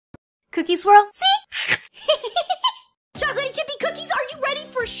Cookie swirl? See? Chocolate chippy cookies, are you ready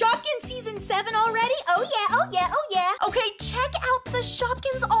for Shopkins Season 7 already? Oh yeah, oh yeah, oh yeah. Okay, check out the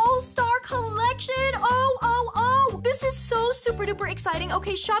Shopkins All-Star Collection. Oh, this is so super duper exciting.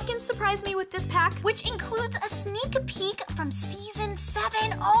 Okay, Shopkins surprised me with this pack, which includes a sneak peek from Season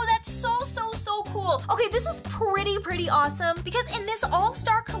 7. Oh, that's so cool. Okay, this is pretty awesome because in this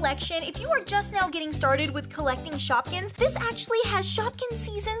All-Star Collection, if you are just now getting started with collecting Shopkins, this actually has Shopkins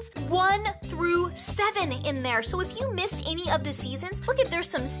Seasons 1 through 7 in there. So if you missed any of the seasons, look at, there's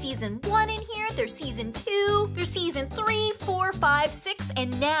some Season 1 in here, there's Season 2, there's Season 3, 4, 5, 6,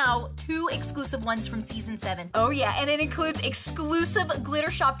 and now 2 exclusive ones from Season 7. Oh yeah, and it includes exclusive glitter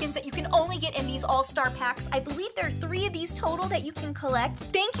Shopkins that you can only get in these All-Star packs. I believe there are 3 of these total that you can collect.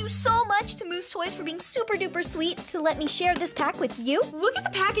 Thank you so much to Moose Toys for being super duper sweet to let me share this pack with you. Look at the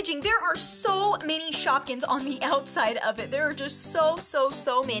packaging. There are so many Shopkins on the outside of it. There are just so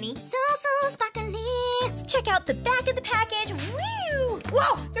many. So sparkly. Let's check out the back of the package. Woo!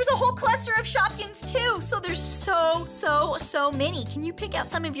 Whoa! There's a whole cluster of Shopkins too. So there's so many. Can you pick out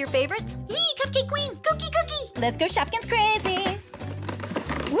some of your favorites? Yee, Cupcake Queen, cookie. Let's go Shopkins crazy.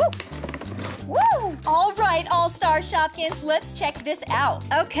 Woo! Woo! All right, All-Star Shopkins, let's check this out.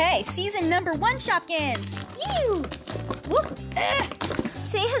 Okay, season number 1 Shopkins. Ew! Whoop!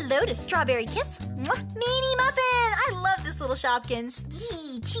 Say hello to Strawberry Kiss. Mwah. Mini Muffin! I love this little Shopkins.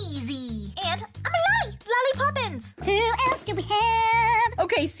 Yee, cheesy. And I'm a Lolly Poppins. Who else do we have?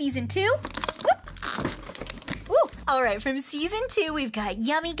 Okay, season 2. Whoop! Woo! All right, from season 2, we've got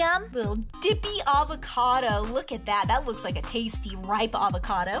Yummy Gum, little dippy avocado. Look at that. That looks like a tasty, ripe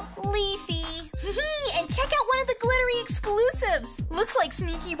avocado. Leafy. And check out one of the glittery exclusives. Looks like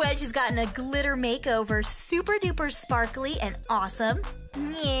Sneaky Wedge has gotten a glitter makeover. Super duper sparkly and awesome.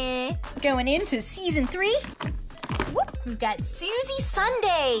 Yeah. Going into season 3. Whoop. We've got Susie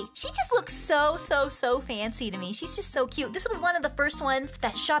Sunday. She just looks so fancy to me. She's just so cute. This was one of the first ones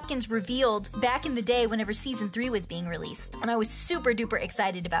that Shopkins revealed back in the day whenever season 3 was being released. And I was super duper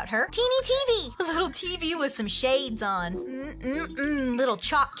excited about her. Teeny TV. A little TV with some shades on. Little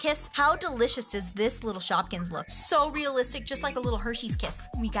chalk kiss. How delicious does this little Shopkins look? So realistic, just like a little Hershey's kiss.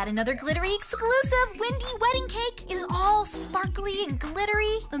 We got another glittery exclusive. Wendy Wedding Cake is all sparkly and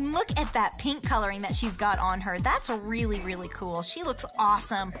glittery. And look at that pink coloring that she's got on her. That's really cool. She looks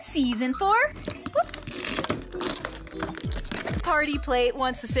awesome. Season 4. Whoop. Party Plate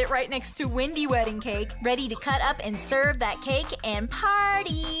wants to sit right next to Wendy Wedding Cake, ready to cut up and serve that cake and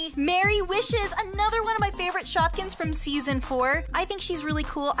party. Merry Wishes, another one of my favorite Shopkins from season 4. I think she's really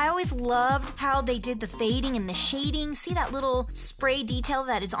cool. I always loved how they did the fading and the shading. See that little spray detail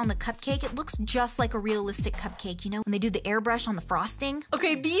that is on the cupcake? It looks just like a realistic cupcake, you know, when they do the airbrush on the frosting.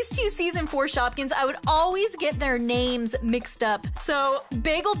 Okay, these 2 season 4 Shopkins, I would always get their names mixed up. So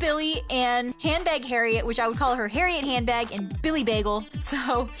Bagel Billy and Handbag Harriet, which I would call her Harriet Handbag and Billy Bagel.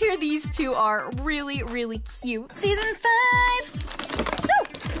 So here these 2 are really cute. Season 5.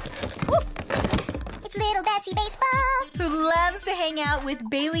 Woo! It's Little Bessie Baseball, who loves to hang out with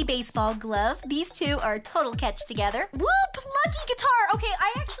Bailey Baseball Glove. These 2 are a total catch together. Woo! Plucky Guitar. Okay,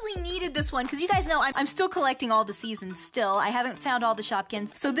 I actually needed this one because you guys know I'm still collecting all the seasons still. I haven't found all the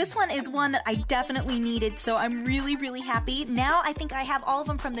Shopkins. So this one is one that I definitely needed. So I'm really happy. Now I think I have all of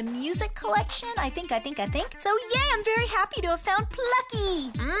them from the music collection. I think. So yay, I'm very happy to have found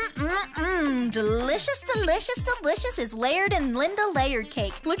Plucky. Delicious is Layered and Linda Layered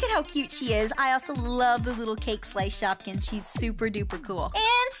Cake. Look at how cute she is. I also love the little cake slice Shopkins. She's super duper cool.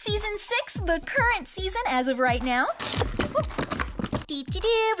 And season 6, the current season as of right now.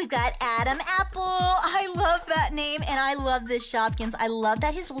 We've got Adam Apple. I love that name, and I love this Shopkins. I love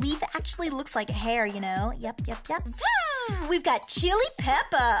that his leaf actually looks like hair, you know? Yep. We've got Chili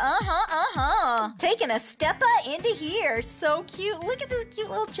Peppa. Taking a steppa into here. So cute. Look at this cute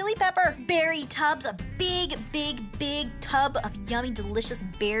little Chili Pepper. Berry Tubs, a big tub of yummy, delicious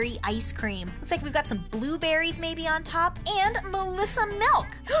berry ice cream. Looks like we've got some blueberries maybe on top, and Melissa Milk.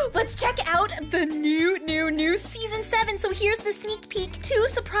 Let's check out the new season 7. So here's the sneak peek. 2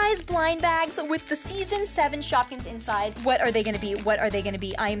 surprise blind bags with the season 7 Shopkins inside. What are they gonna be?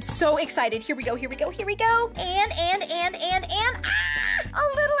 I am so excited. Here we go. And a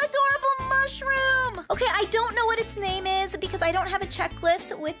little adorable mushroom. Okay, I don't know what its name is because I don't have a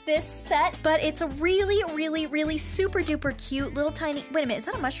checklist with this set, but it's a really super duper cute little tiny, wait a minute, is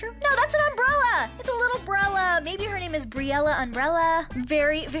that a mushroom? No, that's an umbrella. It's a little umbrella. Maybe her name is Briella Umbrella.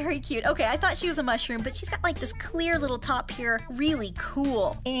 Very cute. Okay, I thought she was a mushroom, but she's got like this clear little top here. Really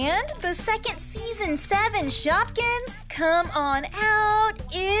cool. And the second season 7 Shopkins, come on out,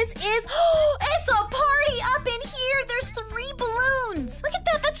 it's a party up in here. There's 3 balloons. Look at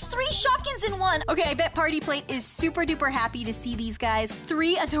that, that's 3 Shopkins in one. Okay, I bet Party Plate is super duper happy to see these guys.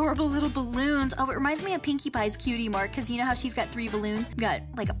 3 adorable little balloons. Oh, it reminds me of Pinkie Pie's cutie mark, because you know how she's got 3 balloons? We've got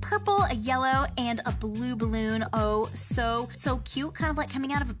like a purple, a yellow, and a blue balloon. Oh, so cute. Kind of like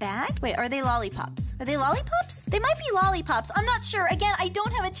coming out of a bag. Wait, are they lollipops? Are they lollipops? They might be lollipops. I'm not sure. Again, I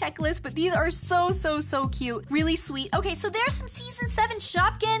don't have a checklist, but these are so cute. Really sweet. Okay, so there's some Season 7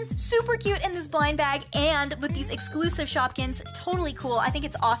 Shopkins. Super cute in this blind bag, and with these exclusive Shopkins, totally cool. I think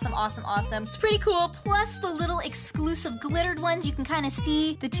it's awesome. It's pretty cool. Plus the little exclusive glittered ones. You can kind of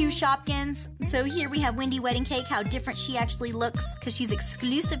see the 2 Shopkins. So here we have Wendy Wedding Cake, how different she actually looks, because she's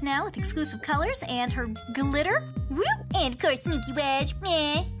exclusive now with exclusive colors and her glitter. Woo! And of course, Sneaky Wedge.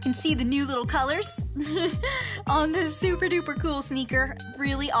 Meh. You can see the new little colors on this super duper cool sneaker.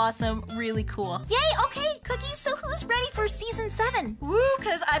 Really awesome, really cool. Yay! Okay, Cookies, so who's ready for Season 7? Woo,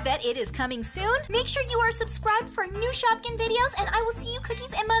 because I bet it is coming soon. Make sure you are subscribed for new Shopkin videos, and I will see you,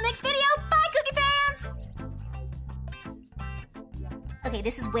 Cookies, in my next video. Bye, Cookie fans! Okay,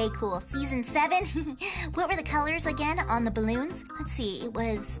 this is way cool. Season 7. What were the colors again on the balloons? Let's see. It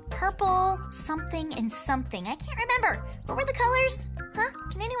was purple, something, and something. I can't remember. What were the colors? Huh?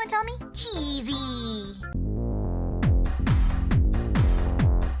 Can anyone tell me? Cheesy.